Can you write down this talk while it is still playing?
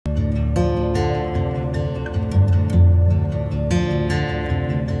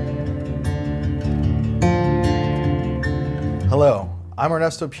I'm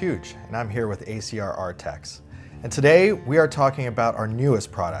Ernesto Puig, and I'm here with ACR ARTEX. And today we are talking about our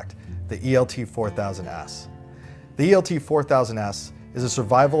newest product, the ELT 4000S. The ELT 4000S is a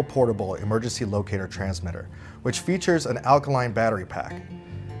survival portable emergency locator transmitter, which features an alkaline battery pack.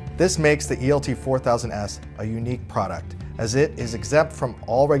 This makes the ELT 4000S a unique product, as it is exempt from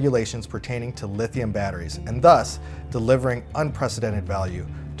all regulations pertaining to lithium batteries, and thus delivering unprecedented value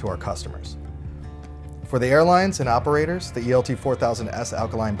to our customers. For the airlines and operators, the ELT 4000S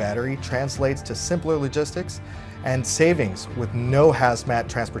alkaline battery translates to simpler logistics and savings with no hazmat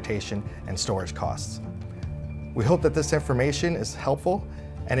transportation and storage costs. We hope that this information is helpful,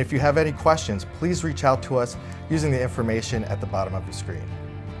 and if you have any questions, please reach out to us using the information at the bottom of the screen.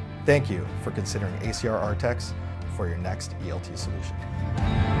 Thank you for considering ACR ARTEX for your next ELT solution.